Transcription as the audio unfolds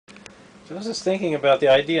So I was just thinking about the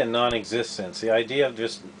idea of non-existence, the idea of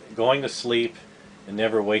just going to sleep and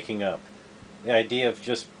never waking up, the idea of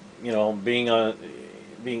just being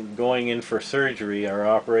going in for surgery or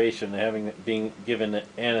operation, having being given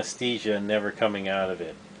anesthesia and never coming out of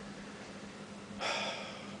it.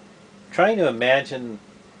 Trying to imagine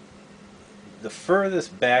the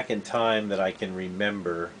furthest back in time that I can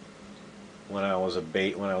remember when I was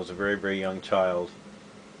when I was a very very young child.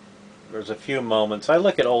 There's a few moments. I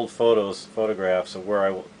look at old photographs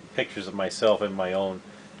of pictures of myself in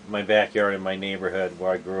my backyard in my neighborhood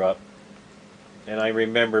where I grew up, and I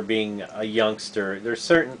remember being a youngster. There's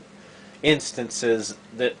certain instances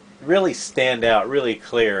that really stand out, really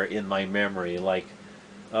clear in my memory, like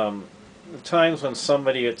the times when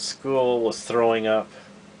somebody at school was throwing up,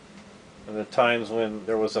 and the times when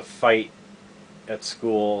there was a fight at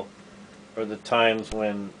school, or the times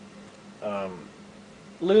when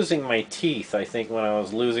losing my teeth. I think when I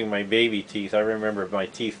was losing my baby teeth, I remember my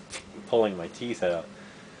teeth, pulling my teeth out.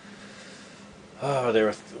 Oh, they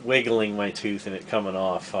were wiggling my tooth and it coming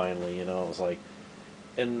off finally. It was like,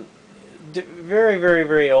 and very, very,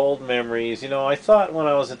 very old memories. I thought when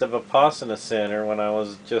I was at the Vipassana Center, when I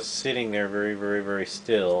was just sitting there very, very, very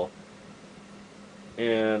still,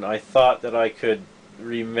 and I thought that I could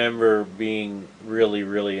remember being really,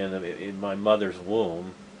 really in my mother's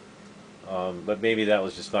womb. But maybe that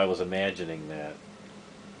was just I was imagining that.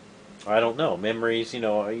 I don't know. Memories,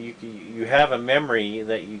 you have a memory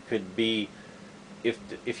that you could be,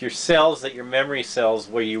 if your cells, that your memory cells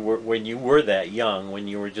where you were when you were that young, when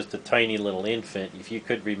you were just a tiny little infant, if you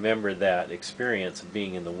could remember that experience of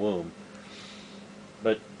being in the womb.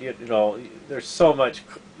 But there's so much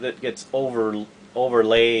that gets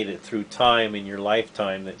overlaid through time in your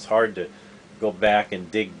lifetime that's hard to go back and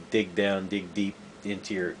dig down, dig deep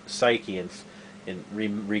into your psyche and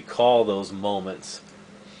recall those moments.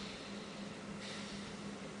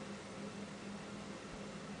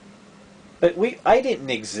 But I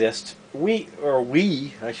didn't exist. I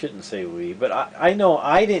shouldn't say we, but I know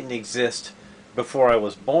I didn't exist before I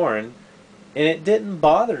was born, and it didn't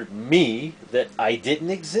bother me that I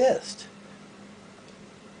didn't exist.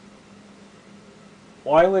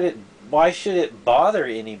 Why should it bother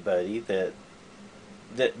anybody that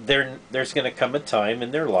there's going to come a time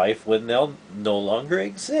in their life when they'll no longer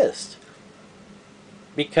exist?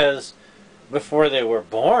 Because before they were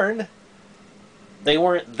born, they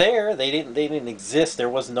weren't there. They didn't exist. There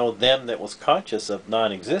was no them that was conscious of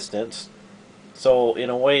non-existence. So in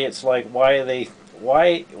a way, it's like, why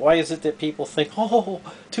is it that people think, oh,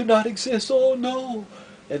 to not exist, oh no,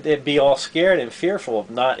 and they'd be all scared and fearful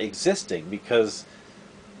of not existing? Because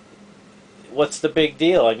what's the big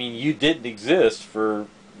deal? I mean, you didn't exist for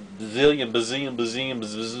bazillion,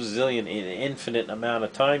 an infinite amount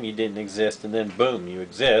of time. You didn't exist, and then boom, you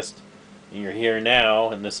exist. And you're here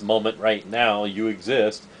now, in this moment right now, you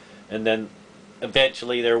exist, and then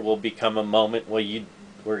eventually there will become a moment where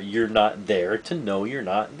you're not there to know you're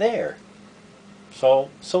not there. So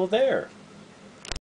there.